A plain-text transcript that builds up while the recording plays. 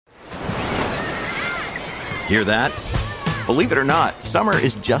Hear that? Believe it or not, summer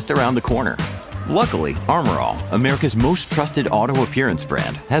is just around the corner. Luckily, Armor All, America's most trusted auto appearance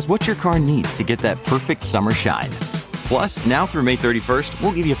brand, has what your car needs to get that perfect summer shine. Plus, now through May 31st,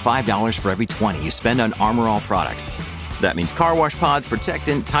 we'll give you $5 for every $20 you spend on Armor All products. That means car wash pods,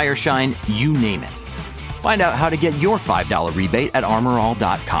 protectant, tire shine, you name it. Find out how to get your $5 rebate at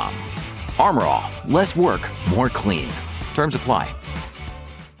armorall.com. Armor All, less work, more clean. Terms apply.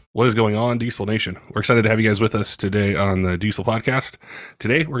 What is going on, Diesel Nation? We're excited to have you guys with us today on the Diesel Podcast.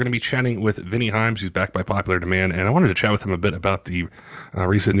 Today, we're going to be chatting with Vinny Himes, who's back by popular demand, and I wanted to chat with him a bit about the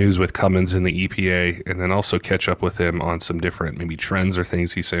recent news with Cummins and the EPA, and then also catch up with him on some different maybe trends or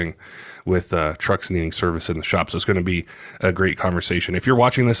things he's seeing with trucks needing service in the shop. So it's going to be a great conversation. If you're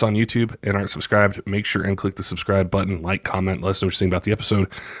watching this on YouTube and aren't subscribed, make sure and click the subscribe button, like, comment, let us know what you're thinking about the episode.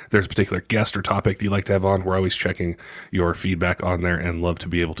 If there's a particular guest or topic that you'd like to have on, we're always checking your feedback on there and love to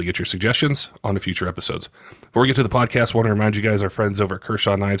be able to get your suggestions on the future episodes. Before we get to the podcast, I want to remind you guys our friends over at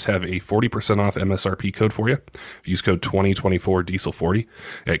Kershaw Knives have a 40% off MSRP code for you. If you use code 2024 diesel40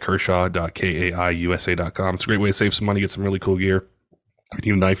 at kershaw.kaiusa.com. It's a great way to save some money, get some really cool gear. If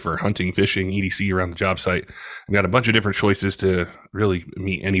you need a knife for hunting, fishing, EDC around the job site. We've got a bunch of different choices to really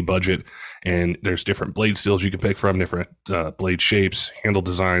meet any budget. And there's different blade steels you can pick from, different blade shapes, handle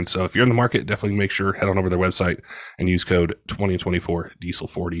designs. So if you're in the market, definitely make sure head on over to their website and use code 2024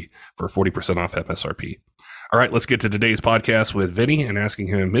 diesel40 for 40% off FSRP. All right, let's get to today's podcast with Vinny and asking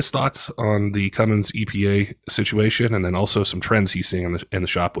him his thoughts on the Cummins EPA situation and then also some trends he's seeing in the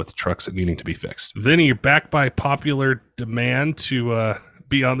shop with trucks that needing to be fixed. Vinny, you're back by popular demand to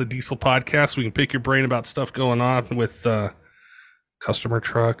be on the Diesel Podcast. We can pick your brain about stuff going on with customer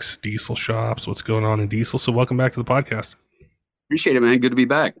trucks, diesel shops, what's going on in diesel. So welcome back to the podcast. Appreciate it, man. Good to be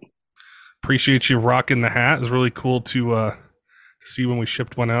back. Appreciate you rocking the hat. It was really cool to see when we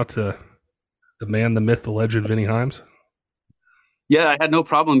shipped one out to the man, the myth, the legend, Vinny Himes. Yeah, I had no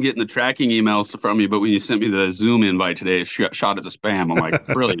problem getting the tracking emails from you, but when you sent me the Zoom invite today, it shot as a spam. I'm like,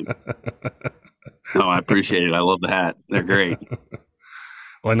 brilliant. No, I appreciate it. I love the hat. They're great.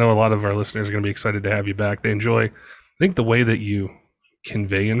 Well, I know a lot of our listeners are going to be excited to have you back. They enjoy, I think, the way that you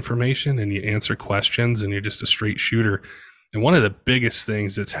convey information and you answer questions and you're just a straight shooter. And one of the biggest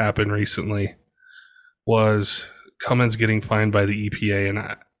things that's happened recently was Cummins getting fined by the EPA.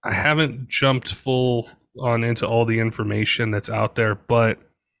 And I haven't jumped full on into all the information that's out there, but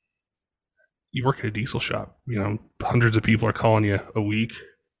you work at a diesel shop. You know, hundreds of people are calling you a week,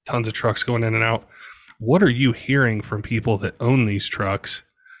 tons of trucks going in and out. What are you hearing from people that own these trucks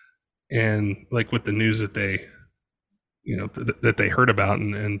and like with the news that they, you know, that they heard about?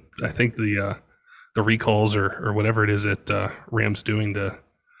 And I think the recalls or whatever it is that Ram's doing to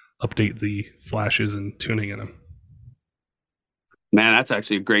update the flashes and tuning in them. Man, that's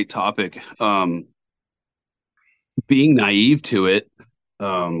actually a great topic. Being naive to it,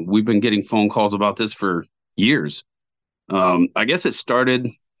 we've been getting phone calls about this for years. I guess it started,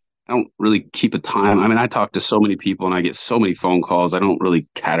 I don't really keep a time. I mean, I talk to so many people and I get so many phone calls. I don't really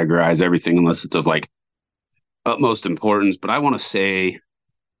categorize everything unless it's of like utmost importance. But I want to say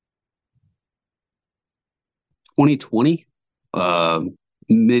 2020,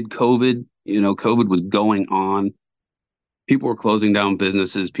 mid-COVID, COVID was going on. People were closing down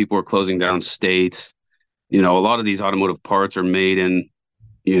businesses. People were closing down states. A lot of these automotive parts are made in,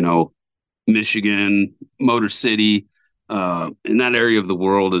 Michigan, Motor City. And that area of the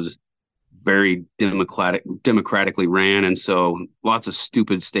world is very democratically ran. And so lots of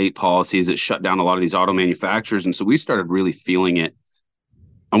stupid state policies that shut down a lot of these auto manufacturers. And so we started really feeling it,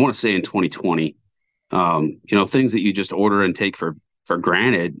 I want to say in 2020, things that you just order and take for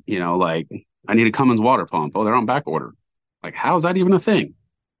granted, like I need a Cummins water pump. Oh, they're on back order. Like, how is that even a thing?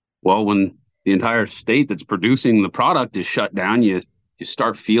 Well, when the entire state that's producing the product is shut down, you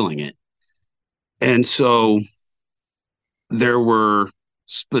start feeling it. And so there were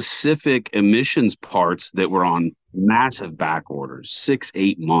specific emissions parts that were on massive back orders,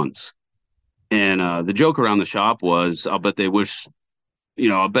 6-8 months. And the joke around the shop was, I'll bet the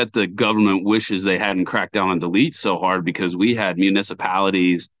government wishes they hadn't cracked down on delete so hard, because we had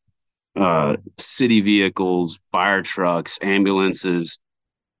municipalities, city vehicles, fire trucks, ambulances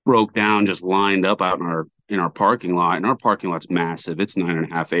broke down, just lined up out in our parking lot. And our parking lot's massive. It's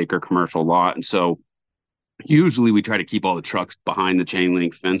 9.5 acre commercial lot. And so usually we try to keep all the trucks behind the chain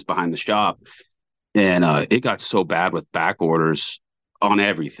link fence behind the shop. And it got so bad with back orders on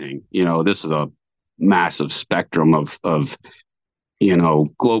everything. This is a massive spectrum of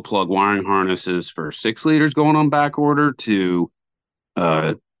glow plug wiring harnesses for 6 liters going on back order to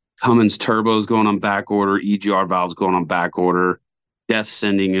Cummins turbos going on back order, EGR valves going on back order. death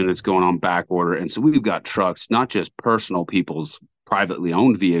sending units going on back order. And so we've got trucks, not just personal people's privately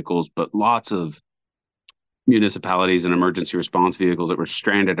owned vehicles, but lots of municipalities and emergency response vehicles that were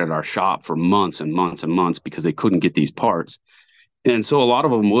stranded at our shop for months and months and months because they couldn't get these parts. And so a lot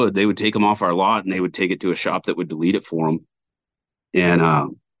of them they would take them off our lot and they would take it to a shop that would delete it for them. And,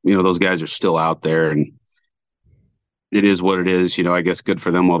 those guys are still out there, and it is what it is. I guess good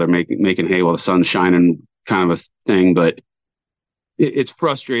for them while they're making hay while the sun's shining, kind of a thing. But it's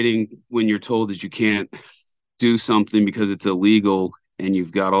frustrating when you're told that you can't do something because it's illegal, and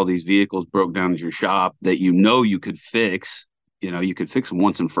you've got all these vehicles broke down at your shop that you could fix. You could fix them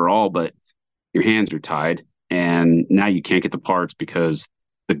once and for all, but your hands are tied, and now you can't get the parts because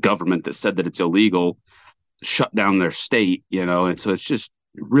the government that said that it's illegal shut down their state, and so it's just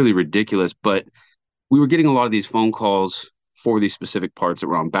really ridiculous. But we were getting a lot of these phone calls for these specific parts that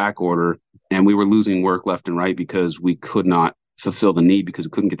were on back order, and we were losing work left and right because we could not fulfill the need because we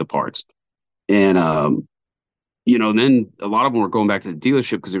couldn't get the parts. And, then a lot of them were going back to the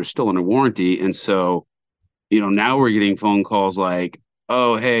dealership because they were still under warranty. And so, now we're getting phone calls like,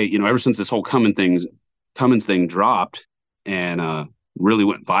 oh, hey, ever since this whole Cummins thing dropped and really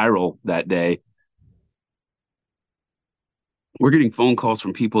went viral that day, we're getting phone calls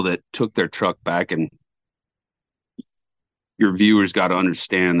from people that took their truck back. And your viewers got to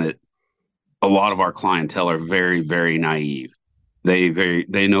understand that a lot of our clientele are very, very naive. They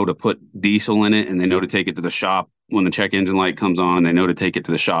know to put diesel in it, and they know to take it to the shop when the check engine light comes on. They know to take it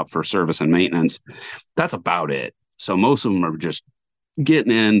to the shop for service and maintenance. That's about it. So most of them are just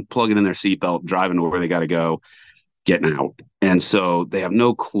getting in, plugging in their seatbelt, driving to where they got to go, getting out. And so they have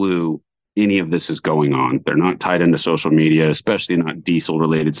no clue any of this is going on. They're not tied into social media, especially not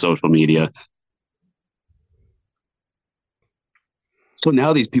diesel-related social media. So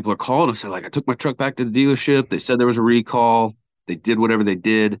now these people are calling us. They're like, I took my truck back to the dealership. They said there was a recall. They did whatever they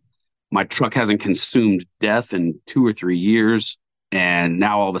did. My truck hasn't consumed death in 2 or 3 years. And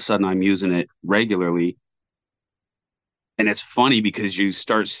now all of a sudden I'm using it regularly. And it's funny because you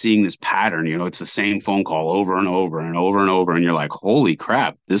start seeing this pattern, it's the same phone call over and over and over and over. And you're like, holy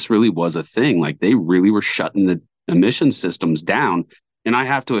crap, this really was a thing. Like they really were shutting the emission systems down. And I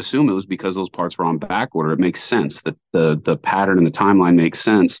have to assume it was because those parts were on back order. It makes sense that the pattern and the timeline makes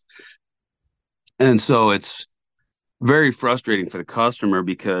sense. And so it's very frustrating for the customer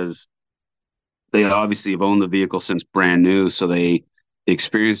because they obviously have owned the vehicle since brand new. So they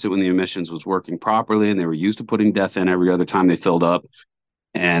experienced it when the emissions was working properly, and they were used to putting DEF in every other time they filled up.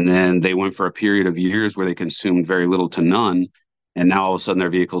 And then they went for a period of years where they consumed very little to none. And now all of a sudden their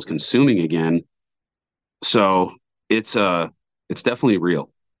vehicle's consuming again. So it's definitely real.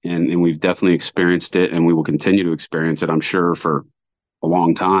 And we've definitely experienced it, and we will continue to experience it, I'm sure, for a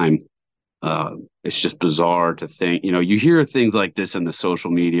long time. It's just bizarre to think, you hear things like this in the social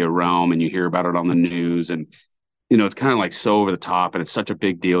media realm, and you hear about it on the news, and it's kind of like so over the top, and it's such a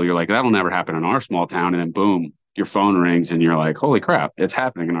big deal. You're like, that'll never happen in our small town. And then boom, your phone rings and you're like, holy crap, it's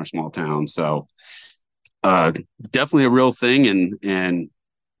happening in our small town. So definitely a real thing, and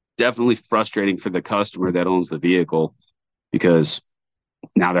definitely frustrating for the customer that owns the vehicle, because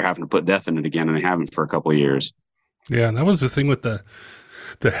now they're having to put DEF in it again, and they haven't for a couple of years. Yeah, and that was the thing with the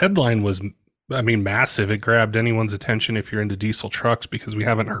headline was, massive. It grabbed anyone's attention if you're into diesel trucks, because we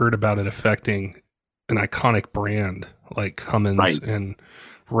haven't heard about it affecting an iconic brand like Cummins, right, and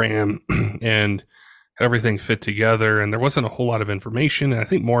Ram and everything fit together. And there wasn't a whole lot of information. And I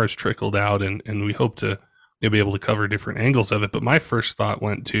think more has trickled out, and we hope to be able to cover different angles of it. But my first thought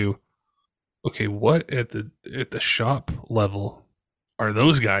went to, okay, what at the shop level are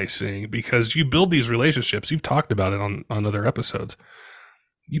those guys seeing? Because you build these relationships. You've talked about it on other episodes.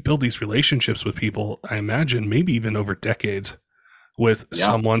 You build these relationships with people, I imagine, maybe even over decades with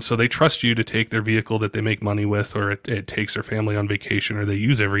someone. So they trust you to take their vehicle that they make money with, or it takes their family on vacation, or they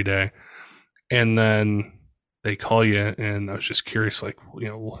use every day. And then they call you, and I was just curious, like,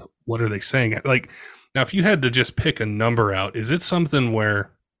 what are they saying? Like, now, if you had to just pick a number out, is it something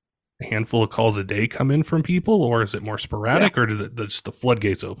where a handful of calls a day come in from people, or is it more sporadic, or does the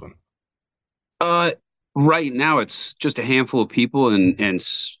floodgates open? Right now it's just a handful of people, and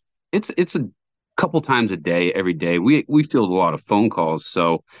it's a couple times a day, every day. We field a lot of phone calls.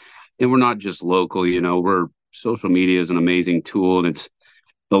 So, and we're not just local, social media is an amazing tool, and it's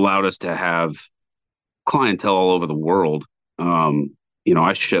allowed us to have clientele all over the world.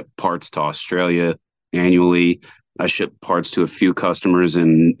 I ship parts to Australia annually. I ship parts to a few customers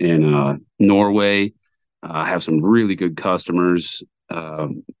in Norway. I have some really good customers,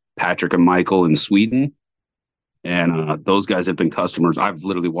 Patrick and Michael in Sweden. And those guys have been customers. I've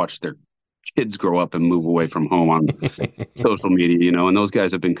literally watched their kids grow up and move away from home on social media, and those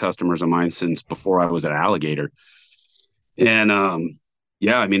guys have been customers of mine since before I was at Alligator. And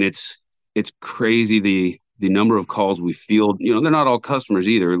yeah, I mean, it's crazy the number of calls we field. They're not all customers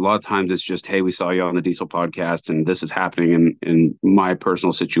either. A lot of times it's just, hey, we saw you on the Diesel podcast and this is happening in my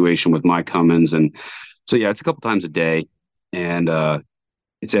personal situation with my Cummins. And so yeah, it's a couple times a day, and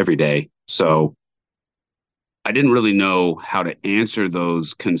it's every day. So I didn't really know how to answer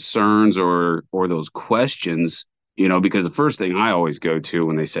those concerns or those questions, because the first thing I always go to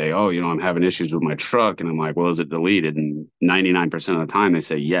when they say, oh, I'm having issues with my truck, and I'm like, well, is it deleted? And 99% of the time they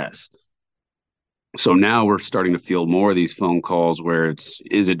say yes. So now we're starting to field more of these phone calls where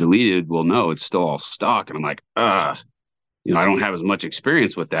is it deleted? Well, no, it's still all stock. And I'm like, I don't have as much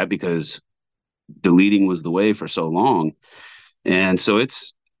experience with that because deleting was the way for so long. And so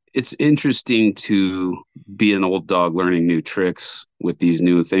it's interesting to be an old dog learning new tricks with these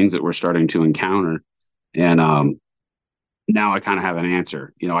new things that we're starting to encounter. And now I kind of have an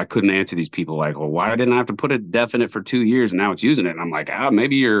answer. I couldn't answer these people like, well, why didn't I have to put it definite for 2 years and now it's using it? And I'm like,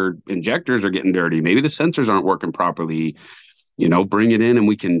 maybe your injectors are getting dirty. Maybe the sensors aren't working properly. Bring it in and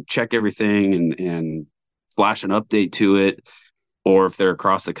we can check everything and flash an update to it. Or if they're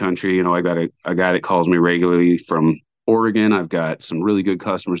across the country, I got a guy that calls me regularly from Oregon. I've got some really good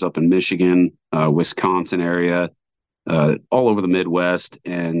customers up in Michigan, Wisconsin area, all over the Midwest,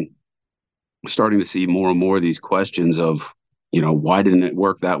 and starting to see more and more of these questions of, why didn't it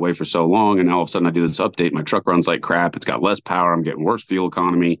work that way for so long? And now all of a sudden I do this update. My truck runs like crap. It's got less power. I'm getting worse fuel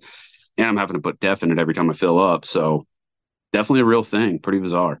economy, and I'm having to put DEF in it every time I fill up. So definitely a real thing. Pretty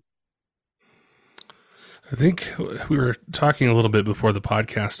bizarre. I think we were talking a little bit before the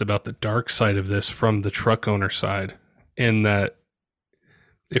podcast about the dark side of this from the truck owner side, in that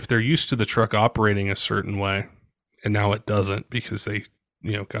if they're used to the truck operating a certain way and now it doesn't because they,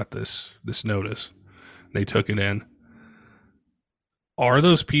 got this notice, they took it in. Are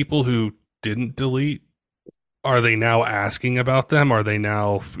those people who didn't delete, are they now asking about them? Are they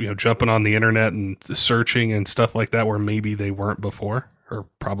now, jumping on the internet and searching and stuff like that where maybe they weren't before or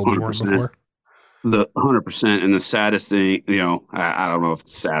probably 100%. weren't before? The 100%. And the saddest thing, I don't know if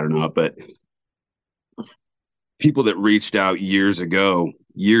it's sad or not, but people that reached out years ago,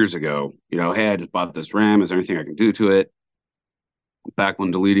 hey, I just bought this RAM. Is there anything I can do to it? Back when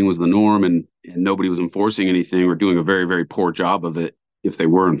deleting was the norm and nobody was enforcing anything or doing a very, very poor job of it, if they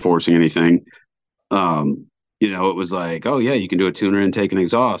were enforcing anything, it was like, oh yeah, you can do a tuner intake and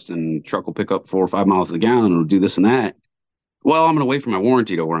exhaust and truck will pick up 4 or 5 miles to the gallon and it'll do this and that. Well, I'm going to wait for my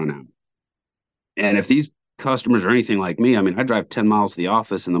warranty to run out. And if these customers are anything like me, I mean, I drive 10 miles to the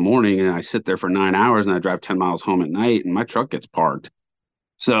office in the morning and I sit there for 9 hours and I drive 10 miles home at night and my truck gets parked.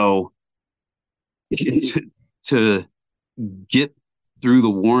 So to get through the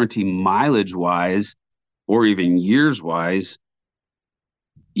warranty mileage wise, or even years wise,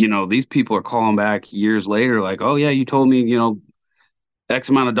 these people are calling back years later like, oh yeah, you told me, X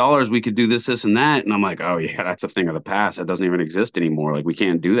amount of dollars, we could do this, this, and that. And I'm like, oh yeah, that's a thing of the past. That doesn't even exist anymore. Like, we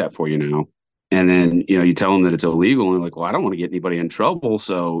can't do that for you now. And then, you tell them that it's illegal and they're like, well, I don't want to get anybody in trouble.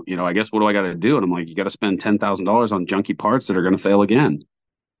 So, I guess what do I got to do? And I'm like, you got to spend $10,000 on junky parts that are going to fail again.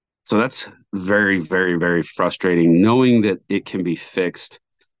 So that's very, very, very frustrating, knowing that it can be fixed,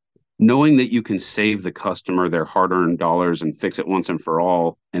 knowing that you can save the customer their hard-earned dollars and fix it once and for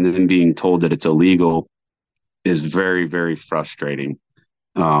all, and then being told that it's illegal is very, very frustrating.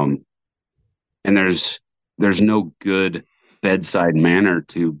 And there's no good bedside manner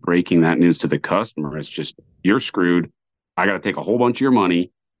to breaking that news to the customer. It's just, you're screwed. I got to take a whole bunch of your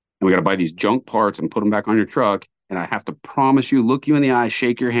money and we got to buy these junk parts and put them back on your truck. And I have to promise you, look you in the eye,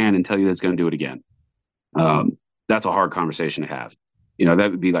 shake your hand and tell you that it's going to do it again. That's a hard conversation to have.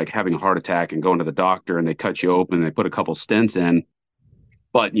 That would be like having a heart attack and going to the doctor and they cut you open and they put a couple stents in,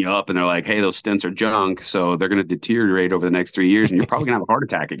 button you up and they're like, hey, those stents are junk. So they're going to deteriorate over the next 3 years and you're probably going to have a heart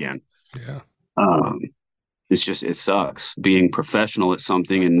attack again. Yeah. It's just, it sucks being professional at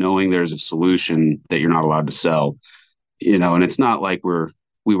something and knowing there's a solution that you're not allowed to sell, and it's not like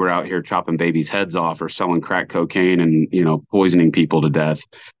we were out here chopping babies' heads off or selling crack cocaine and, poisoning people to death.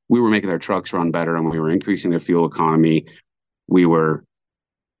 We were making their trucks run better and we were increasing their fuel economy. We were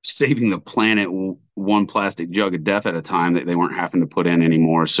saving the planet one plastic jug of DEF at a time that they weren't having to put in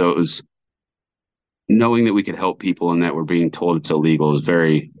anymore. So it was knowing that we could help people and that we're being told it's illegal is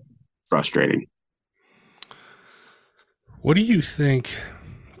very frustrating. What do you think,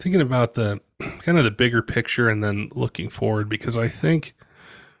 thinking about the kind of the bigger picture and then looking forward, because I think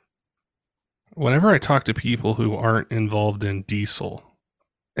whenever I talk to people who aren't involved in diesel,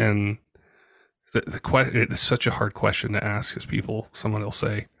 and the question, it's such a hard question to ask, because someone will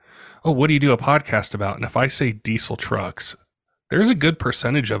say, oh, what do you do a podcast about? And if I say diesel trucks, there's a good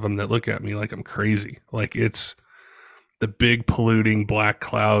percentage of them that look at me like I'm crazy. Like it's the big polluting black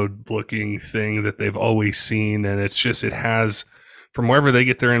cloud looking thing that they've always seen. And it's just, it has, from wherever they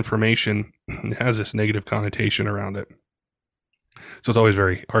get their information, it has this negative connotation around it. So it's always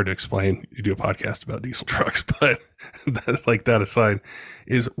very hard to explain. You do a podcast about diesel trucks, but like that aside,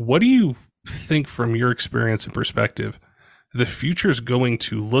 is what do you think from your experience and perspective the future is going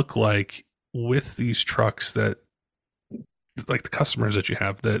to look like with these trucks that, like the customers that you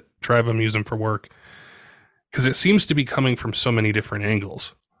have that drive them, use them for work? Because it seems to be coming from so many different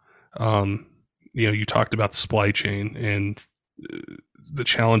angles. You talked about the supply chain and the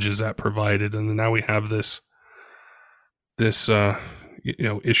challenges that provided, and now we have this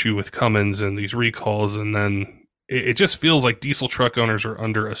issue with Cummins and these recalls, and then it just feels like diesel truck owners are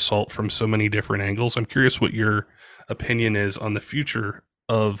under assault from so many different angles. I'm curious what your opinion is on the future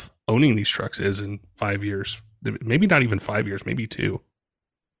of owning these trucks is in 5 years, maybe not even 5 years, maybe 2.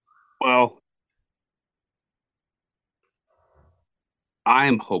 Well, I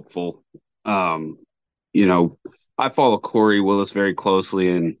am hopeful. I follow Corey Willis very closely,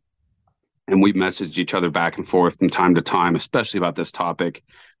 and we've messaged each other back and forth from time to time, especially about this topic,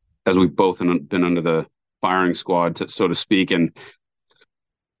 as we've both been under the firing squad, so to speak. And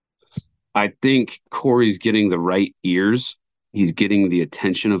I think Corey's getting the right ears. He's getting the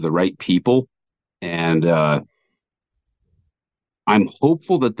attention of the right people. And I'm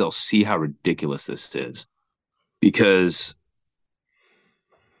hopeful that they'll see how ridiculous this is. Because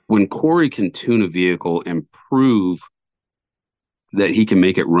when Corey can tune a vehicle and prove that he can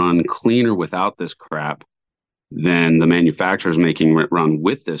make it run cleaner without this crap than the manufacturer's making it run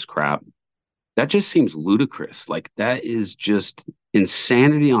with this crap, that just seems ludicrous. Like, that is just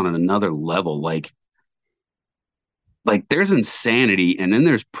insanity on another level. Like there's insanity, and then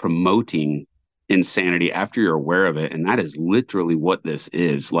there's promoting insanity after you're aware of it. And that is literally what this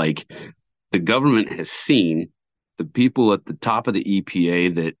is. Like, the government has seen, the people at the top of the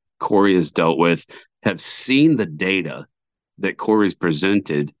EPA that Corey has dealt with have seen the data that Corey's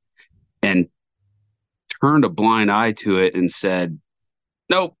presented and turned a blind eye to it and said,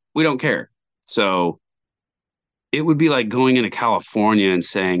 nope, we don't care. So it would be like going into California and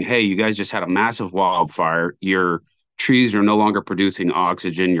saying, hey, you guys just had a massive wildfire. Your trees are no longer producing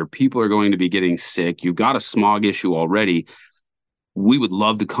oxygen. Your people are going to be getting sick. You've got a smog issue already. We would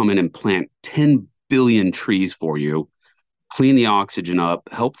love to come in and plant 10 billion trees for you, clean the oxygen up,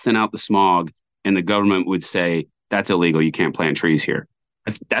 help thin out the smog. And the government would say, that's illegal. You can't plant trees here.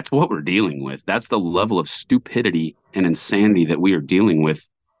 That's what we're dealing with. That's the level of stupidity and insanity that we are dealing with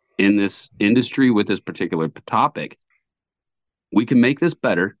in this industry with this particular topic. We can make this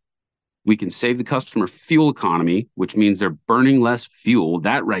better. We can save the customer fuel economy, which means they're burning less fuel.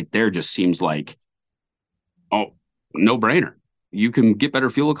 That right there just seems like, oh, no brainer. You can get better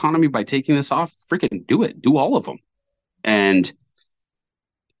fuel economy by taking this off. Freaking do it. Do all of them. And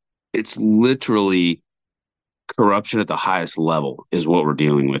it's literally corruption at the highest level is what we're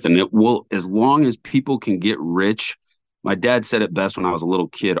dealing with. And it will, as long as people can get rich. My dad said it best when I was a little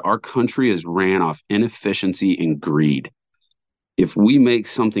kid. Our country is ran off inefficiency and greed. If we make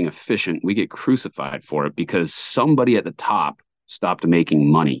something efficient, we get crucified for it because somebody at the top stopped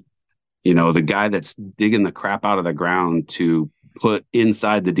making money. The guy that's digging the crap out of the ground to put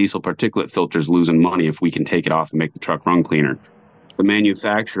inside the diesel particulate filters losing money if we can take it off and make the truck run cleaner. The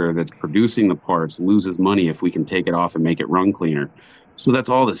manufacturer that's producing the parts loses money if we can take it off and make it run cleaner. So that's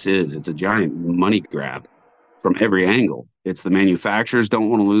all this is. It's a giant money grab from every angle. It's the manufacturers don't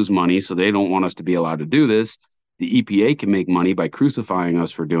want to lose money, so they don't want us to be allowed to do this. The EPA can make money by crucifying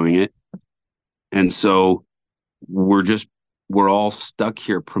us for doing it. And so we're all stuck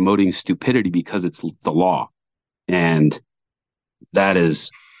here promoting stupidity because it's the law. And that is,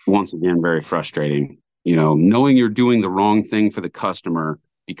 once again, very frustrating. Knowing you're doing the wrong thing for the customer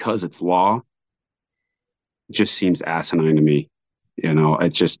because it's law just seems asinine to me.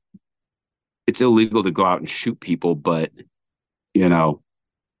 It's illegal to go out and shoot people, but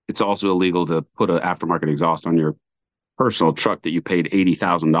it's also illegal to put an aftermarket exhaust on your personal truck that you paid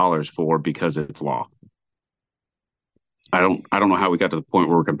 $80,000 for because it's law. I don't know how we got to the point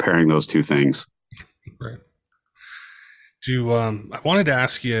where we're comparing those two things. Right. I wanted to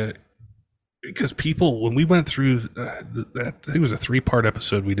ask you, because people, when we went through I think it was a 3-part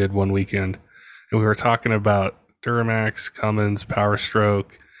episode we did one weekend, and we were talking about Duramax, Cummins, Power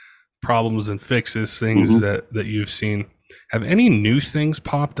Stroke, problems and fixes, things that you've seen. Have any new things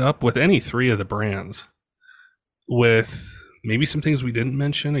popped up with any 3 of the brands, with maybe some things we didn't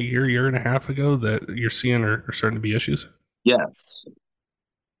mention a year and a half ago that you're seeing are starting to be issues? Yes.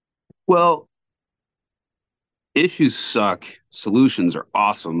 Well, issues suck. Solutions are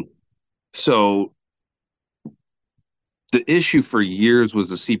awesome. So the issue for years was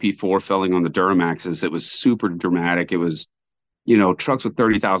the CP4 felling on the Duramaxes. It was super dramatic. It was, trucks with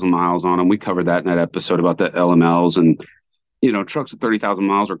 30,000 miles on them. We covered that in that episode about the LMLs. And, trucks with 30,000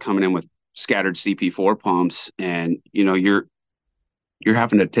 miles are coming in with scattered CP4 pumps. And, you're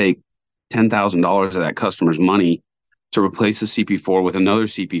having to take $10,000 of that customer's money to replace the CP4 with another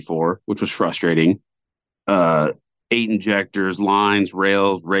CP4, which was frustrating. 8 injectors, lines,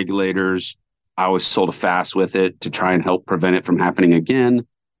 rails, regulators. I always sold a fast with it to try and help prevent it from happening again.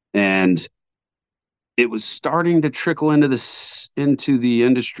 And it was starting to trickle into the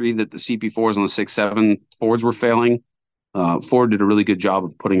industry that the CP4s on the 6.7 Fords were failing. Ford did a really good job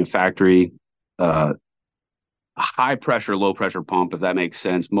of putting a factory high pressure, low pressure pump, if that makes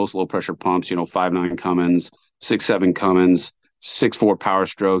sense. Most low pressure pumps, 5.9 Cummins, 6.7 Cummins, 6.4 Power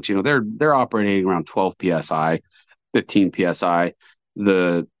Strokes, they're operating around 12 psi, 15 psi.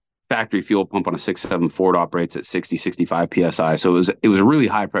 The factory fuel pump on a 6.7 Ford operates at 60, 65 psi. So it was a really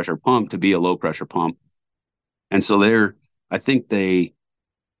high pressure pump to be a low pressure pump. And so I don't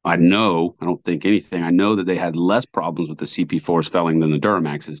think anything. I know that they had less problems with the CP4s felling than the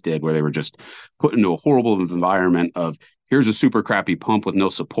Duramaxes did, where they were just put into a horrible environment of, here's a super crappy pump with no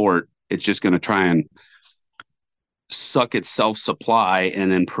support. It's just going to try and suck its self-supply and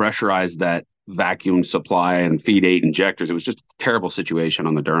then pressurize that vacuum supply and feed 8 injectors. It was just a terrible situation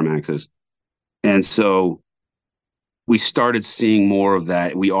on the Duramaxes. And so we started seeing more of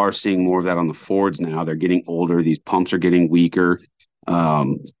that. We are seeing more of that on the Fords now. They're getting older. These pumps are getting weaker.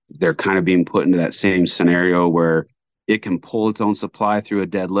 They're kind of being put into that same scenario where it can pull its own supply through a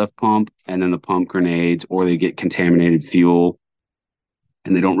deadlift pump, and then the pump grenades, or they get contaminated fuel,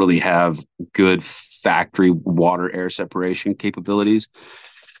 and they don't really have good factory water air separation capabilities.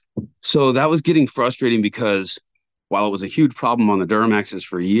 So that was getting frustrating because while it was a huge problem on the Duramaxes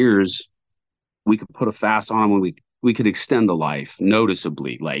for years, we could put a fast on them and we could extend the life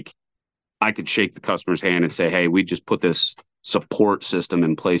noticeably. Like, I could shake the customer's hand and say, hey, we just put this support system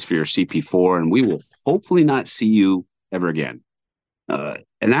in place for your CP4, and we will hopefully not see you ever again. And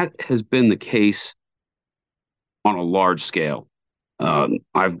that has been the case on a large scale.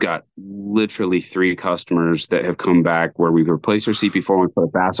 I've got literally 3 customers that have come back where we've replaced their CP4 and put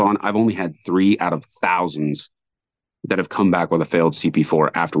a FAS on. I've only had 3 out of thousands that have come back with a failed CP4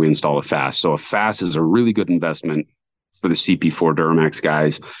 after we install a FAS. So a FAS is a really good investment for the CP4 Duramax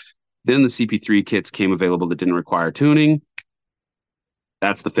guys. Then the CP3 kits came available that didn't require tuning.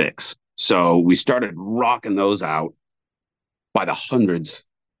 That's the fix. So we started rocking those out by the hundreds,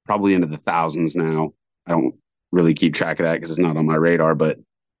 probably into the thousands now. I don't really keep track of that because it's not on my radar, but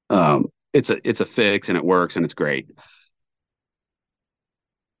it's a fix and it works and it's great.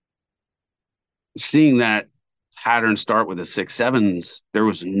 Seeing that pattern start with the 6.7s, there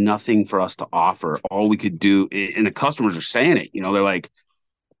was nothing for us to offer. All we could do, and the customers are saying it,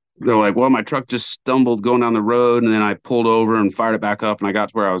 they're like, well, my truck just stumbled going down the road, and then I pulled over and fired it back up, and I got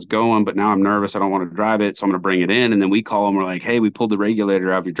to where I was going, but now I'm nervous. I don't want to drive it, so I'm going to bring it in. And then we call them. We're like, hey, we pulled the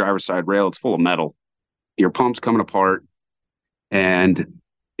regulator out of your driver's side rail. It's full of metal. Your pump's coming apart, and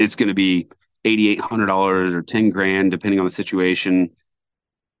it's going to be $8,800 or $10,000, depending on the situation,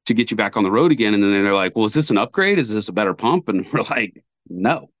 to get you back on the road again. And then they're like, well, is this an upgrade? Is this a better pump? And we're like,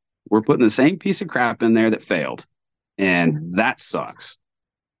 no, we're putting the same piece of crap in there that failed, and that sucks.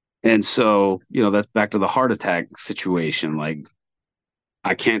 And so, that's back to the heart attack situation. Like,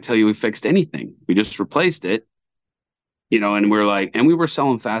 I can't tell you we fixed anything. We just replaced it, and we're like, and we were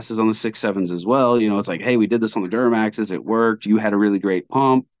selling fastest on the 6.7s as well. It's like, hey, we did this on the Duramaxes. It worked. You had a really great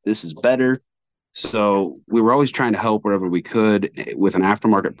pump. This is better. So we were always trying to help wherever we could with an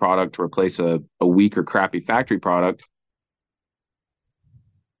aftermarket product to replace a weak or crappy factory product.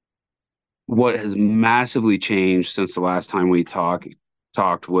 What has massively changed since the last time we talked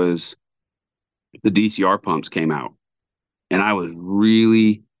was the DCR pumps came out, and I was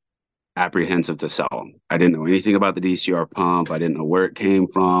really apprehensive to sell them. I didn't know anything about the DCR pump. I didn't know where it came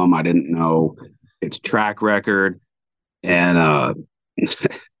from. I didn't know its track record. And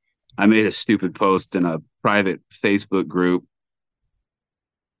I made a stupid post in a private Facebook group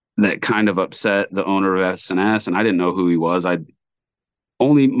that kind of upset the owner of S&S, and I didn't know who he was.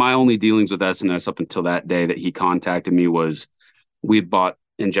 My only dealings with S&S up until that day that he contacted me was we had bought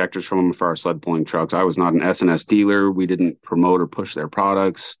injectors from them for our sled pulling trucks. I was not an S&S dealer. We didn't promote or push their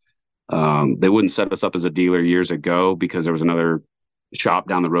products. They wouldn't set us up as a dealer years ago because there was another shop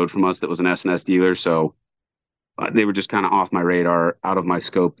down the road from us that was an S&S dealer. So they were just kind of off my radar, out of my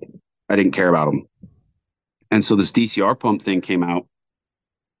scope. I didn't care about them. And so this DCR pump thing came out.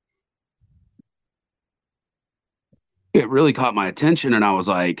 it really caught my attention. And I was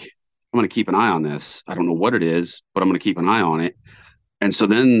like, I'm going to keep an eye on this. I don't know what it is, but I'm going to keep an eye on it. And so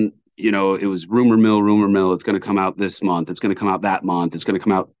then, it was rumor mill, rumor mill. It's going to come out this month. It's going to come out that month. It's going to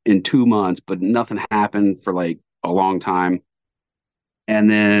come out in 2 months, but nothing happened for like a long time. And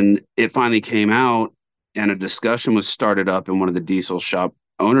then it finally came out, and a discussion was started up in one of the diesel shop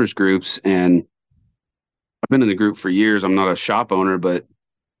owners groups. And I've been in the group for years. I'm not a shop owner, but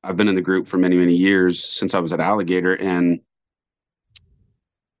I've been in the group for many, many years since I was at Alligator. And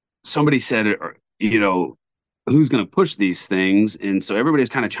somebody said, who's going to push these things? And so everybody's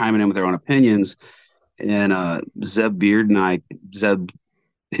kind of chiming in with their own opinions. And Zeb Beard and Zeb,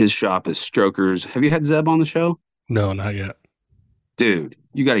 his shop is Strokers. Have you had Zeb on the show? No, not yet. Dude,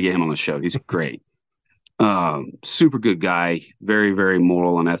 you got to get him on the show. He's great. Super good guy, very, very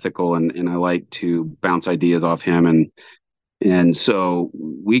moral and ethical. And I like to bounce ideas off him. And so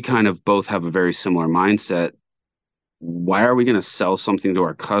we kind of both have a very similar mindset. Why are we going to sell something to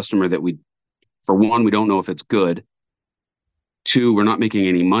our customer that for one, we don't know if it's good. Two, we're not making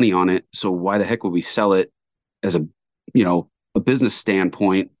any money on it. So why the heck would we sell it as a business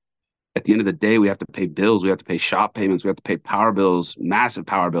standpoint? At the end of the day, we have to pay bills. We have to pay shop payments. We have to pay power bills, massive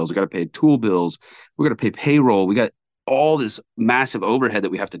power bills. We got to pay tool bills. We got to pay payroll. We got all this massive overhead that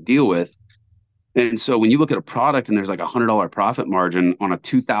we have to deal with. And so when you look at a product and there's like $100 profit margin on a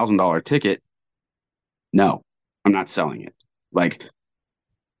 $2,000 ticket, no, I'm not selling it. Like,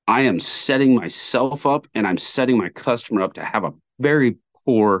 I am setting myself up and I'm setting my customer up to have a very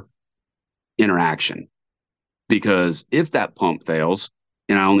poor interaction, because if that pump fails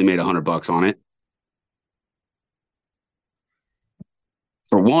and I only made $100 on it,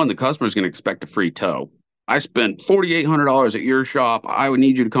 for one, the customer is going to expect a free tow. I spent $4,800 at your shop. I would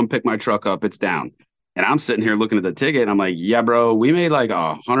need you to come pick my truck up. It's down. And I'm sitting here looking at the ticket and I'm like, yeah, bro, we made like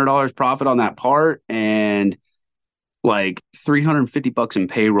 $100 profit on that part and like $350 in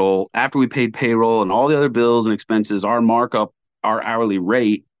payroll. After we paid payroll and all the other bills and expenses, our markup, our hourly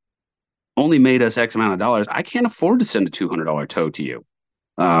rate only made us X amount of dollars. I can't afford to send a $200 tow to you.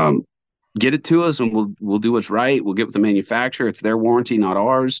 Get it to us and we'll do what's right. We'll get with the manufacturer. It's their warranty, not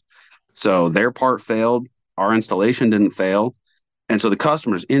ours. So their part failed. Our installation didn't fail. And so the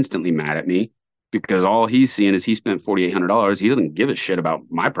customer's instantly mad at me because all he's seeing is he spent $4,800. He doesn't give a shit about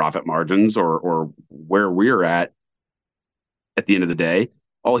my profit margins or where we're at the end of the day.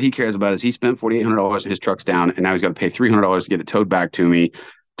 All he cares about is he spent $4,800 and his truck's down, and now he's got to pay $300 to get it towed back to me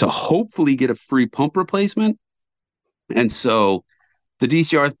to hopefully get a free pump replacement. And so the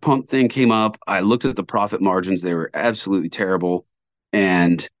DCR pump thing came up. I looked at the profit margins. They were absolutely terrible.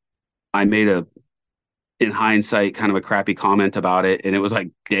 And I made in hindsight, kind of a crappy comment about it. And it was like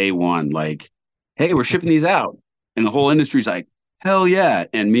day one, like, hey, we're shipping these out. And the whole industry's like, hell yeah.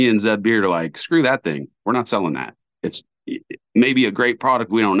 And me and Zeb Beard are like, screw that thing. We're not selling that. It's maybe a great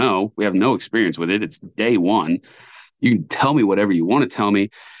product. We don't know. We have no experience with it. It's day one. You can tell me whatever you want to tell me.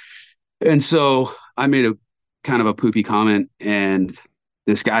 And so I made a kind of a poopy comment, and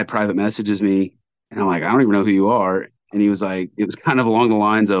this guy private messages me, and I'm like, I don't even know who you are. And he was like, it was kind of along the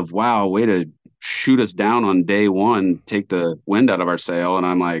lines of, wow, way to shoot us down on day one, take the wind out of our sail. And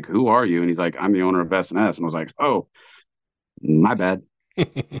I'm like, who are you? And he's like, I'm the owner of S&S. And I was like, oh, my bad.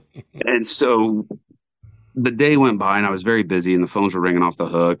 And so the day went by and I was very busy and the phones were ringing off the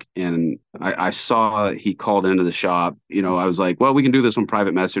hook. And I saw he called into the shop. I was like, well, we can do this on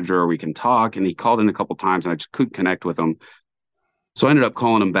private messenger or we can talk. And he called in a couple times and I just couldn't connect with him. So I ended up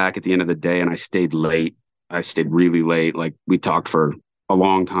calling him back at the end of the day and I stayed late. I stayed really late. Like, we talked for a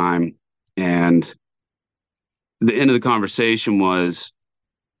long time. And the end of the conversation was,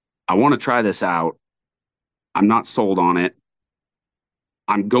 I want to try this out. I'm not sold on it.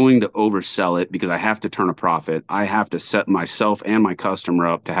 I'm going to oversell it because I have to turn a profit. I have to set myself and my customer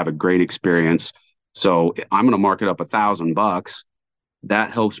up to have a great experience. So I'm going to mark it up $1,000.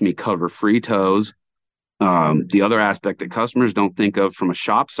 That helps me cover free tows. The other aspect that customers don't think of from a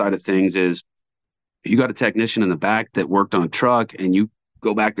shop side of things is, you got a technician in the back that worked on a truck and you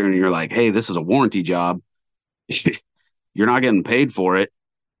go back there and you're like, hey, this is a warranty job. You're not getting paid for it.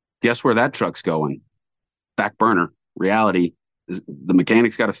 Guess where that truck's going? Back burner. Reality is the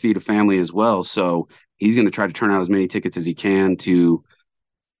mechanic's got to feed a family as well. So he's going to try to turn out as many tickets as he can to,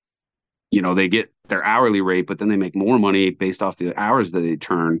 they get their hourly rate, but then they make more money based off the hours that they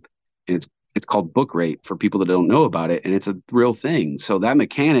turn. And it's called book rate for people that don't know about it. And it's a real thing. So that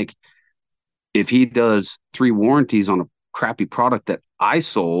mechanic, if he does 3 warranties on a crappy product that I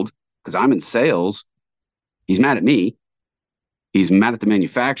sold because I'm in sales, he's mad at me. He's mad at the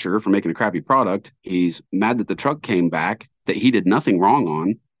manufacturer for making a crappy product. He's mad that the truck came back that he did nothing wrong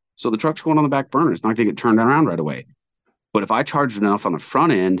on. So the truck's going on the back burner. It's not going to get turned around right away. But if I charge enough on the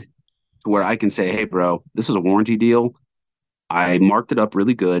front end to where I can say, hey, bro, this is a warranty deal. I marked it up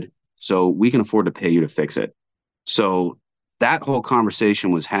really good, so we can afford to pay you to fix it. So that whole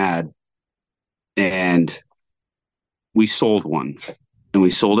conversation was had, and we sold one, and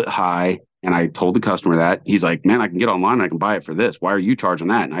we sold it high. And I told the customer that. He's like, man, I can get online and I can buy it for this. Why are you charging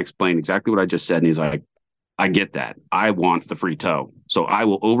that? And I explained exactly what I just said. And he's like, I get that. I want the free tow. So I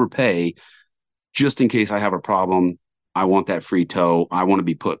will overpay just in case I have a problem. I want that free tow. I want to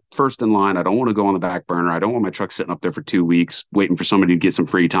be put first in line. I don't want to go on the back burner. I don't want my truck sitting up there for 2 weeks waiting for somebody to get some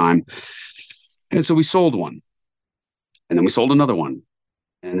free time. And so we sold one. And then we sold another one.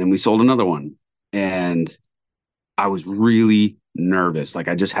 And then we sold another one. And I was really nervous. Like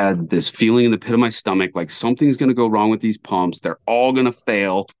I just had this feeling in the pit of my stomach, like something's going to go wrong with these pumps. They're all going to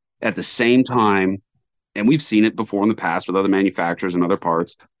fail at the same time. And we've seen it before in the past with other manufacturers and other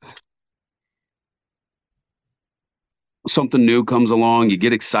parts. Something new comes along, you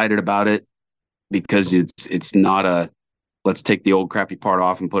get excited about it because it's not a let's take the old crappy part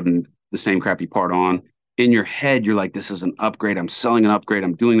off and put in the same crappy part on. In your head, you're like, this is an upgrade. I'm selling an upgrade.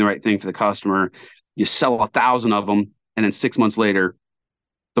 I'm doing the right thing for the customer. You sell 1,000 of them, and then 6 months later,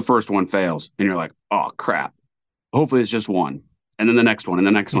 the first one fails, and you're like, oh crap. Hopefully, it's just one, and then the next one, and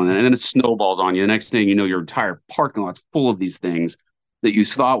the next one, and then it snowballs on you. The next thing you know, your entire parking lot's full of these things that you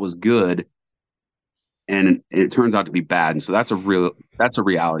thought was good, and it turns out to be bad. And so that's a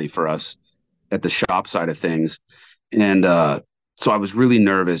reality for us at the shop side of things. And so I was really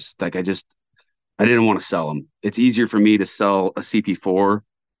nervous. Like I didn't want to sell them. It's easier for me to sell a CP4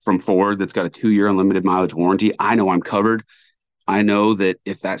 from Ford that's got a 2-year unlimited mileage warranty. I know I'm covered. I know that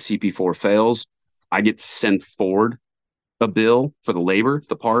if that CP4 fails, I get to send Ford a bill for the labor,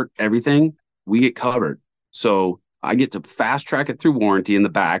 the part, everything. We get covered. So I get to fast track it through warranty in the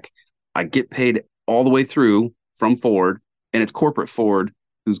back. I get paid all the way through from Ford, and it's corporate Ford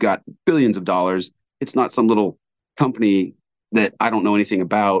who's got billions of dollars. It's not some little company that I don't know anything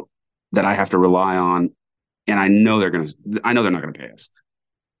about that I have to rely on. And I know they're not going to pay us.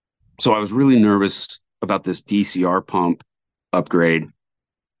 So I was really nervous about this DCR pump upgrade.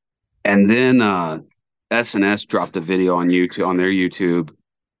 And then S&S dropped a video on YouTube, on their YouTube,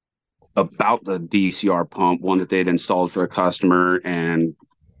 about the DCR pump, one that they'd installed for a customer, and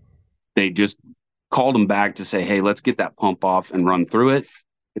they just called them back to say, hey, let's get that pump off and run through it.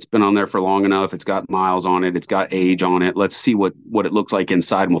 It's been on there for long enough. It's got miles on it. It's got age on it. Let's see what it looks like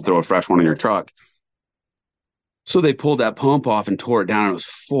inside, and we'll throw a fresh one in your truck. So they pulled that pump off and tore it down. It was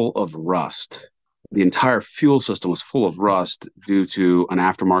full of rust. The entire fuel system was full of rust due to an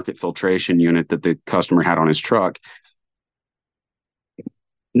aftermarket filtration unit that the customer had on his truck.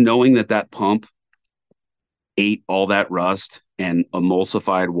 Knowing that pump ate all that rust and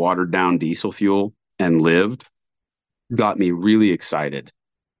emulsified, watered down diesel fuel and lived got me really excited.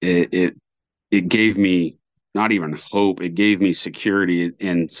 It gave me not even hope. It gave me security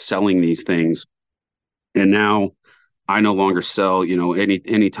in selling these things. And now I no longer sell,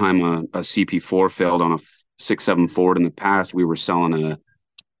 any time a CP4 failed on a 6.7 Ford in the past, we were selling a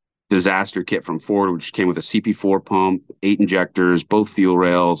disaster kit from Ford, which came with a CP4 pump, 8 injectors, both fuel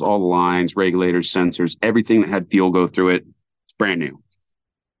rails, all the lines, regulators, sensors, everything that had fuel go through it. It's brand new.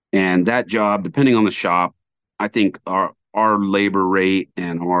 And that job, depending on the shop, I think our labor rate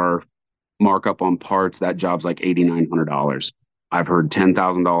and our markup on parts, that job's like $8,900. I've heard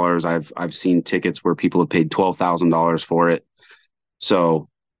 $10,000. I've seen tickets where people have paid $12,000 for it. So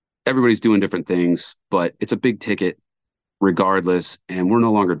everybody's doing different things, but it's a big ticket regardless. And we're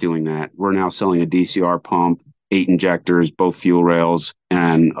no longer doing that. We're now selling a DCR pump, 8 injectors, both fuel rails,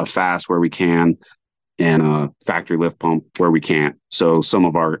 and a fast where we can, and a factory lift pump where we can't. So some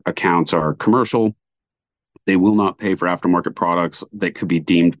of our accounts are commercial. They will not pay for aftermarket products that could be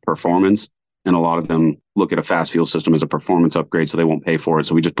deemed performance. And a lot of them look at a fast fuel system as a performance upgrade, so they won't pay for it.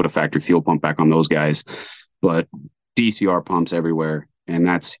 So we just put a factory fuel pump back on those guys. But DCR pumps everywhere, and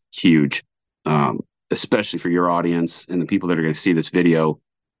that's huge, especially for your audience and the people that are going to see this video,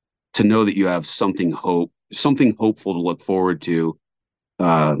 to know that you have something hopeful to look forward to.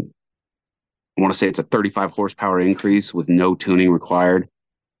 I want to say it's a 35 horsepower increase with no tuning required.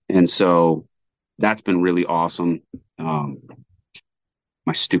 And so that's been really awesome.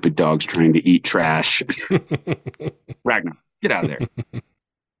 My stupid dog's trying to eat trash. Ragnar, get out of there.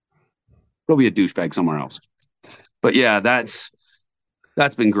 Go be a douchebag somewhere else. But yeah, that's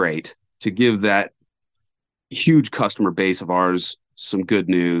been great to give that huge customer base of ours some good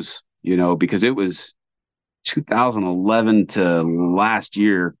news, because it was 2011 to last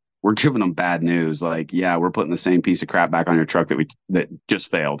year. We're giving them bad news. Like, yeah, we're putting the same piece of crap back on your truck that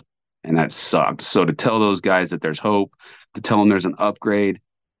just failed. and that sucked. So to tell those guys that there's hope, to tell them there's an upgrade,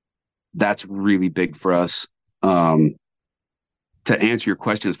 that's really big for us. To answer your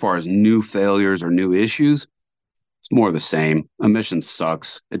question, as far as new failures or new issues, it's more of the same. Emissions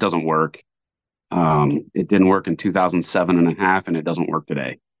sucks. It doesn't work. It didn't work in 2007 and a half, and it doesn't work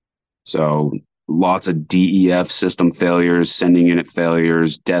today. So lots of DEF system failures, sending unit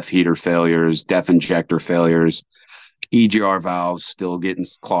failures, DEF heater failures, DEF injector failures, EGR valves still getting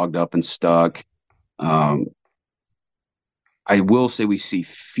clogged up and stuck. I will say we see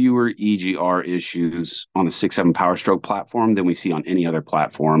fewer EGR issues on the 6.7 Power Stroke platform than we see on any other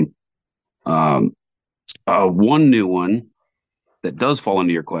platform. One new one that does fall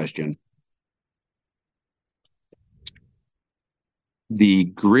into your question, the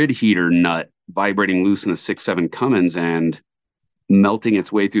grid heater nut vibrating loose in the 6.7 Cummins and melting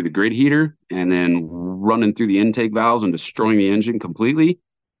its way through the grid heater and then running through the intake valves and destroying the engine completely.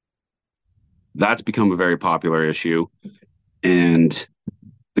 That's become a very popular issue. And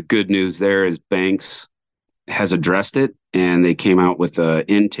the good news there is Banks has addressed it, and they came out with an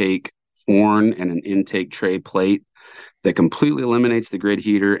intake horn and an intake tray plate that completely eliminates the grid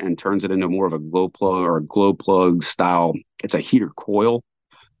heater and turns it into more of a glow plug or a glow plug style. It's a heater coil.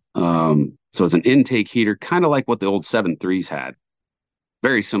 So it's an intake heater, kind of like what the old 7.3s had.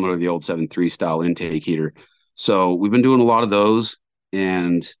 Very similar to the old 7.3 style intake heater. So we've been doing a lot of those,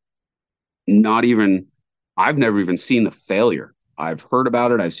 and I've never even seen the failure. I've heard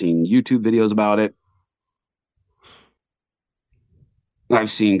about it. I've seen YouTube videos about it.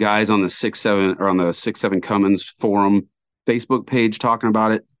 I've seen guys on the 6.7 or on the 6.7 Cummins forum Facebook page talking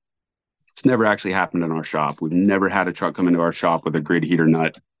about it. It's never actually happened in our shop. We've never had a truck come into our shop with a grid heater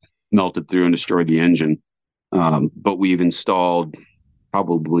nut melted through and destroyed the engine. But we've installed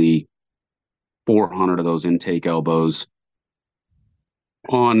probably 400 of those intake elbows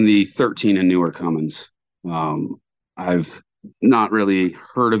on the 13 and newer Cummins. I've not really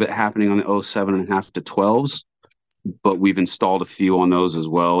heard of it happening on the 07.5 to 12s, but we've installed a few on those as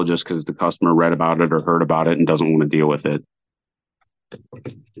well, just because the customer read about it or heard about it and doesn't want to deal with it.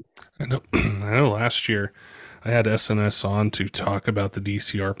 I know last year I had SNS on to talk about the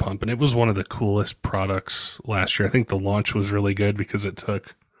DCR pump, and it was one of the coolest products last year. I think the launch was really good because it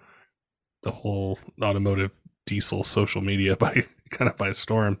took the whole automotive diesel social media by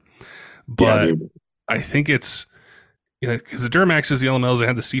storm. But yeah, I think it's, because the Duramaxes, the LMLs, they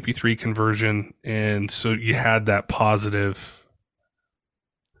had the CP3 conversion, and so you had that positive.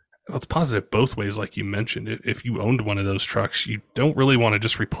 Well, it's positive both ways, like you mentioned. If you owned one of those trucks, you don't really want to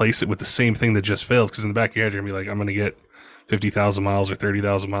just replace it with the same thing that just failed, because in the back of your head, you're going to be like, I'm going to get 50,000 miles or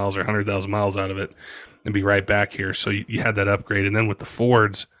 30,000 miles or 100,000 miles out of it and be right back here. So you had that upgrade. And then with the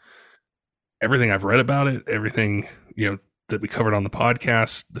Fords, everything I've read about it, everything, that we covered on the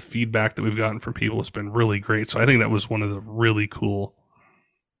podcast, the feedback that we've gotten from people has been really great. So I think that was one of the really cool,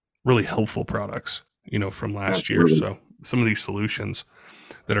 really helpful products, from last year. So some of these solutions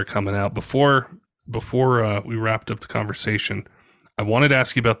that are coming out. Before we wrapped up the conversation, I wanted to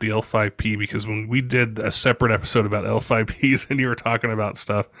ask you about the L5P, because when we did a separate episode about L5Ps and you were talking about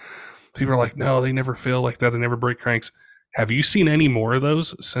stuff, people are like, no, they never fail like that. They never break cranks. Have you seen any more of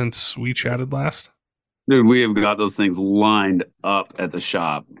those since we chatted last? Dude, we have got those things lined up at the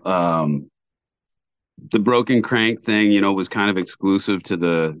shop. The broken crank thing, was kind of exclusive to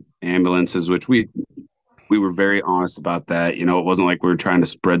the ambulances, which we were very honest about that. It wasn't like we were trying to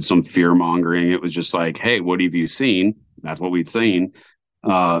spread some fear mongering. It was just like, hey, what have you seen? That's what we'd seen.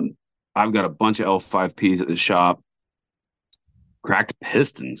 I've got a bunch of L5Ps at the shop, cracked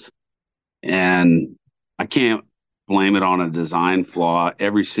pistons, and I can't blame it on a design flaw.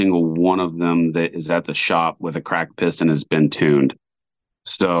 Every single one of them that is at the shop with a cracked piston has been tuned.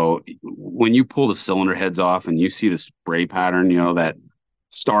 So when you pull the cylinder heads off and you see the spray pattern, that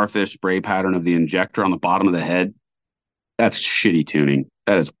starfish spray pattern of the injector on the bottom of the head, that's shitty tuning.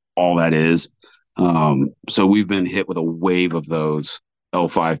 That is all that is. So we've been hit with a wave of those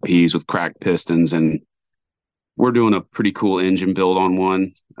L5Ps with cracked pistons, and we're doing a pretty cool engine build on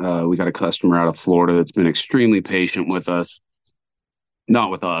one. We got a customer out of Florida that's been extremely patient with us.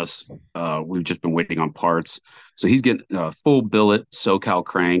 Not with us. We've just been waiting on parts. So he's getting a full billet SoCal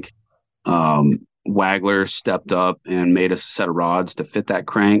crank. Wagler stepped up and made us a set of rods to fit that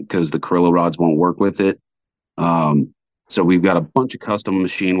crank because the Carrillo rods won't work with it. So we've got a bunch of custom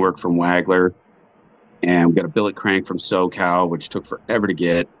machine work from Wagler, and we got a billet crank from SoCal, which took forever to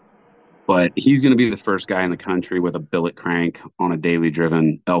get. But he's going to be the first guy in the country with a billet crank on a daily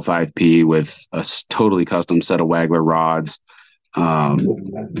driven L5P with a totally custom set of Wagler rods.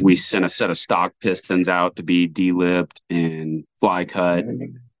 We sent a set of stock pistons out to be delipped and fly cut,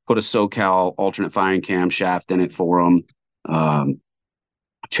 put a SoCal alternate firing camshaft in it for them,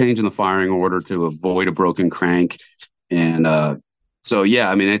 changing the firing order to avoid a broken crank. And so,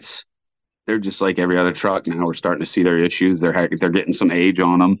 yeah, I mean, they're just like every other truck now. We're starting to see their issues. They're getting some age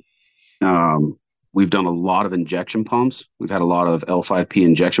on them. We've done a lot of injection pumps. We've had a lot of L5P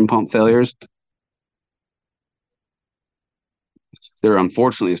injection pump failures. There,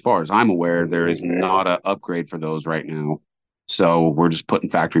 unfortunately, as far as I'm aware, there is not an upgrade for those right now. So we're just putting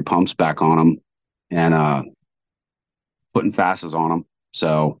factory pumps back on them and putting fastest on them.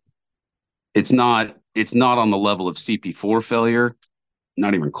 So it's not on the level of CP4 failure,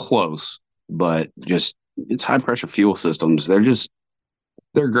 not even close, but just it's high pressure fuel systems.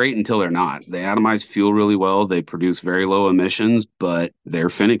 They're great until they're not. They atomize fuel really well. They produce very low emissions, but they're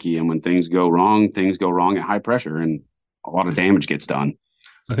finicky. And when things go wrong at high pressure, and a lot of damage gets done.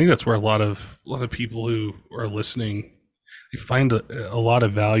 I think that's where a lot of people who are listening, they find a lot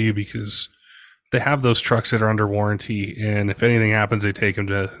of value because they have those trucks that are under warranty, and if anything happens, they take them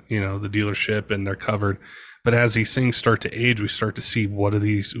to the dealership and they're covered. But as these things start to age, we start to see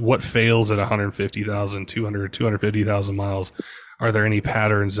what fails at 150,000, 200, 250,000 miles. Are there any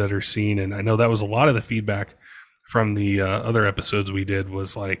patterns that are seen? And I know that was a lot of the feedback from the other episodes we did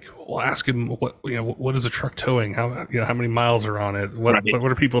was like, well, ask him what is a truck towing? How many miles are on it? What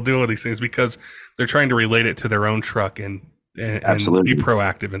are people doing with these things? Because they're trying to relate it to their own truck and be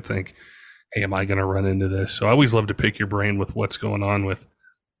proactive and think, hey, am I going to run into this? So I always love to pick your brain with what's going on with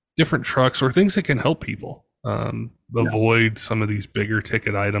different trucks or things that can help people avoid some of these bigger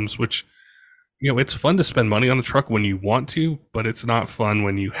ticket items, which, it's fun to spend money on the truck when you want to, but it's not fun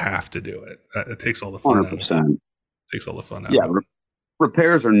when you have to do it. It takes all the fun 100%. out of it. Takes all the fun out of it.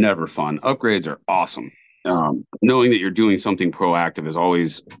 Repairs are never fun. Upgrades are awesome. Knowing that you're doing something proactive is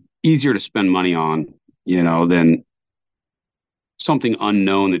always easier to spend money on, than something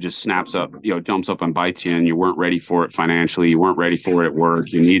unknown that just snaps up, jumps up and bites you, and you weren't ready for it financially. You weren't ready for it at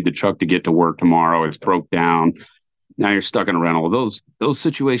work. You need the truck to get to work tomorrow. It's broke down. Now you're stuck in a rental. Those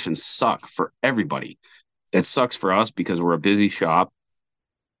situations suck for everybody. It sucks for us because we're a busy shop,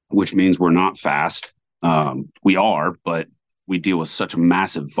 which means we're not fast. We are, but we deal with such a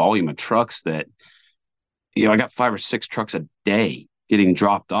massive volume of trucks that, I got 5 or 6 trucks a day getting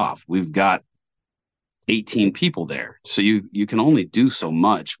dropped off. We've got 18 people there. So you can only do so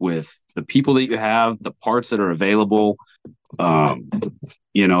much with the people that you have, the parts that are available.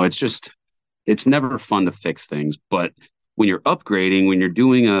 It's never fun to fix things. But when you're upgrading, when you're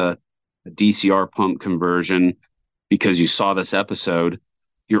doing a DCR pump conversion, because you saw this episode,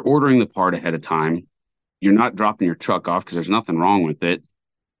 you're ordering the part ahead of time. You're not dropping your truck off because there's nothing wrong with it.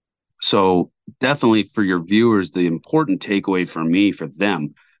 So definitely for your viewers, the important takeaway for me, for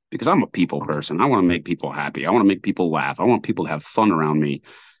them, because I'm a people person. I want to make people happy. I want to make people laugh. I want people to have fun around me.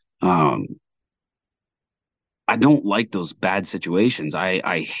 I don't like those bad situations.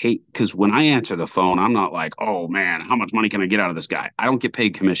 I hate, because when I answer the phone, I'm not like, oh man, how much money can I get out of this guy? I don't get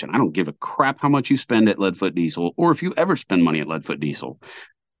paid commission. I don't give a crap how much you spend at Leadfoot Diesel, or if you ever spend money at Leadfoot Diesel.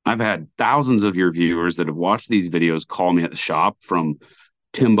 I've had thousands of your viewers that have watched these videos call me at the shop from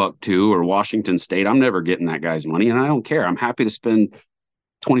Timbuktu or Washington State. I'm never getting that guy's money, and I don't care. I'm happy to spend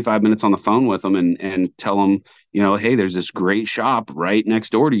 25 minutes on the phone with them and tell them, hey, there's this great shop right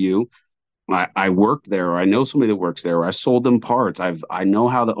next door to you. I worked there, or I know somebody that works there, or I sold them parts. I know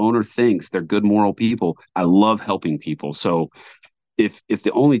how the owner thinks. They're good, moral people. I love helping people. So if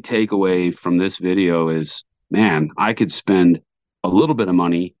the only takeaway from this video is, man, I could spend a little bit of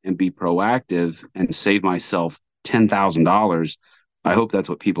money and be proactive and save myself $10,000, I hope that's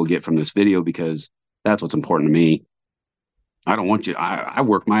what people get from this video, because that's what's important to me. I don't want you. I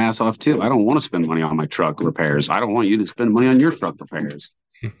work my ass off too. I don't want to spend money on my truck repairs. I don't want you to spend money on your truck repairs.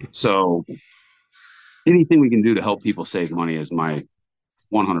 So anything we can do to help people save money is my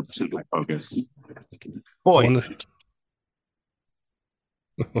 100% my focus. Boys.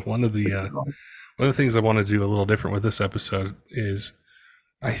 One of the things I want to do a little different with this episode is,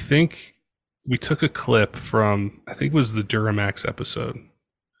 I think we took a clip from, I think it was the Duramax episode,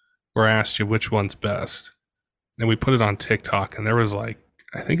 where I asked you which one's best. And we put it on TikTok, and there was I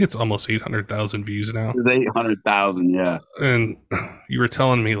think it's almost 800,000 views now. It's 800,000, yeah. And you were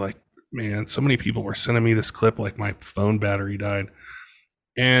telling me, man, so many people were sending me this clip, my phone battery died.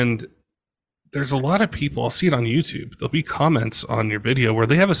 And there's a lot of people, I'll see it on YouTube, there'll be comments on your video where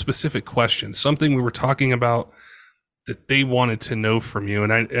they have a specific question, something we were talking about that they wanted to know from you.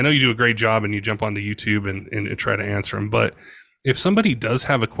 And I know you do a great job, and you jump onto YouTube and try to answer them. But if somebody does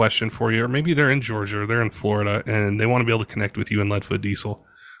have a question for you, or maybe they're in Georgia or they're in Florida and they want to be able to connect with you in Leadfoot Diesel,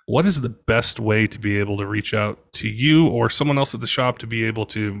 what is the best way to be able to reach out to you or someone else at the shop to be able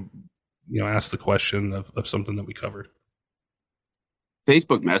to, ask the question of something that we covered?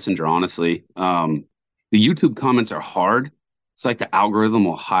 Facebook Messenger, honestly. The YouTube comments are hard. It's like the algorithm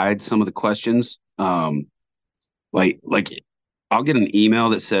will hide some of the questions. Like I'll get an email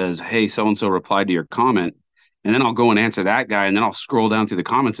that says, "Hey, so and so replied to your comment," and then I'll go and answer that guy, and then I'll scroll down through the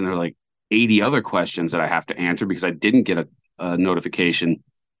comments, and there are like 80 other questions that I have to answer because I didn't get a notification.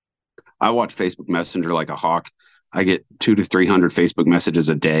 I watch Facebook Messenger like a hawk. I get 200 to 300 Facebook messages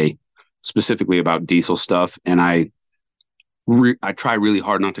a day, specifically about diesel stuff, and I try really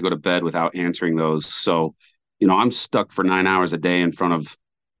hard not to go to bed without answering those. So, I'm stuck for 9 hours a day in front of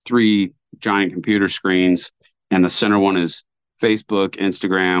 3 giant computer screens, and the center one is Facebook,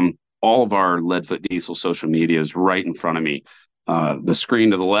 Instagram, all of our Leadfoot Diesel social media is right in front of me. The screen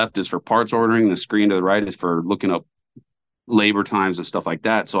to the left is for parts ordering. The screen to the right is for looking up labor times and stuff like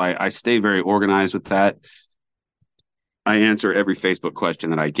that. So I stay very organized with that. I answer every Facebook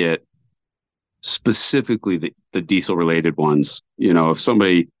question that I get, specifically the diesel related ones. If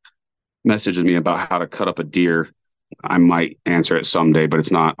somebody messages me about how to cut up a deer, I might answer it someday, but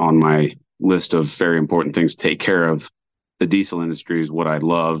it's not on my list of very important things to take care of. The diesel industry is what I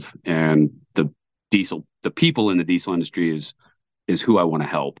love, and the people in the diesel industry is who I want to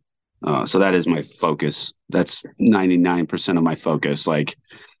help. So that is my focus. That's 99% of my focus. Like,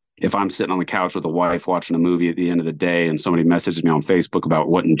 if I'm sitting on the couch with a wife watching a movie at the end of the day and somebody messages me on Facebook about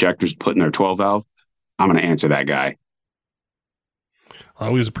what injectors to put in their 12 valve, I'm going to answer that guy. I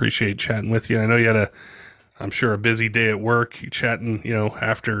always appreciate chatting with you. I know you had I'm sure a busy day at work, chatting,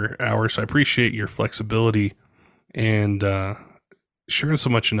 after hours. So I appreciate your flexibility and sharing so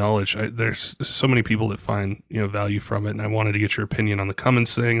much knowledge. There's so many people that find, value from it. And I wanted to get your opinion on the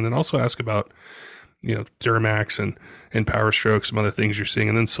Cummins thing, and then also ask about, Duramax and Power Stroke, some other things you're seeing,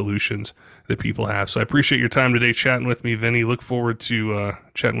 and then solutions that people have. So I appreciate your time today chatting with me, Vinny. Look forward to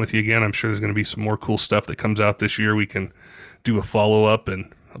chatting with you again. I'm sure there's going to be some more cool stuff that comes out this year. We can do a follow-up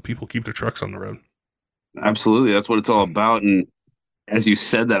and help people keep their trucks on the road. Absolutely. That's what it's all about. And as you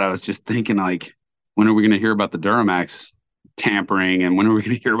said that, I was just thinking, like, when are we going to hear about the Duramax tampering, and when are we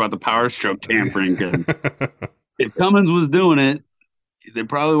going to hear about the Power Stroke tampering? Because if Cummins was doing it, they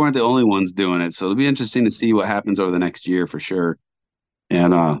probably weren't the only ones doing it. So it'll be interesting to see what happens over the next year for sure.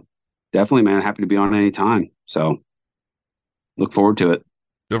 And definitely, man, happy to be on any time. So look forward to it.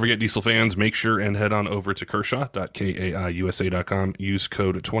 Don't forget, diesel fans, make sure and head on over to kershaw.kaiusa.com. Use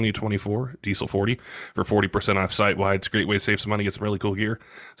code 2024 diesel40 for 40% off site-wide. It's a great way to save some money, get some really cool gear.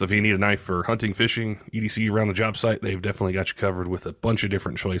 So if you need a knife for hunting, fishing, EDC around the job site, they've definitely got you covered with a bunch of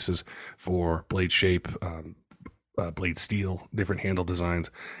different choices for blade shape, blade steel, different handle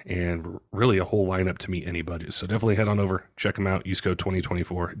designs, and really a whole lineup to meet any budget. So definitely head on over, check them out. Use code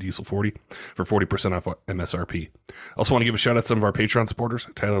 2024 diesel40 for 40% off MSRP. Also want to give a shout out to some of our Patreon supporters: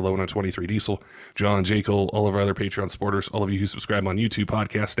 Tyler Lowen on 23 Diesel, John Jekyll, all of our other Patreon supporters, all of you who subscribe on YouTube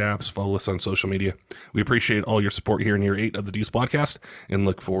podcast apps, follow us on social media. We appreciate all your support here in year 8 of the Diesel Podcast, and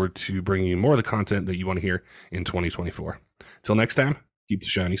look forward to bringing you more of the content that you want to hear in 2024. Till next time, keep the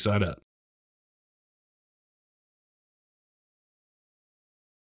shiny side up.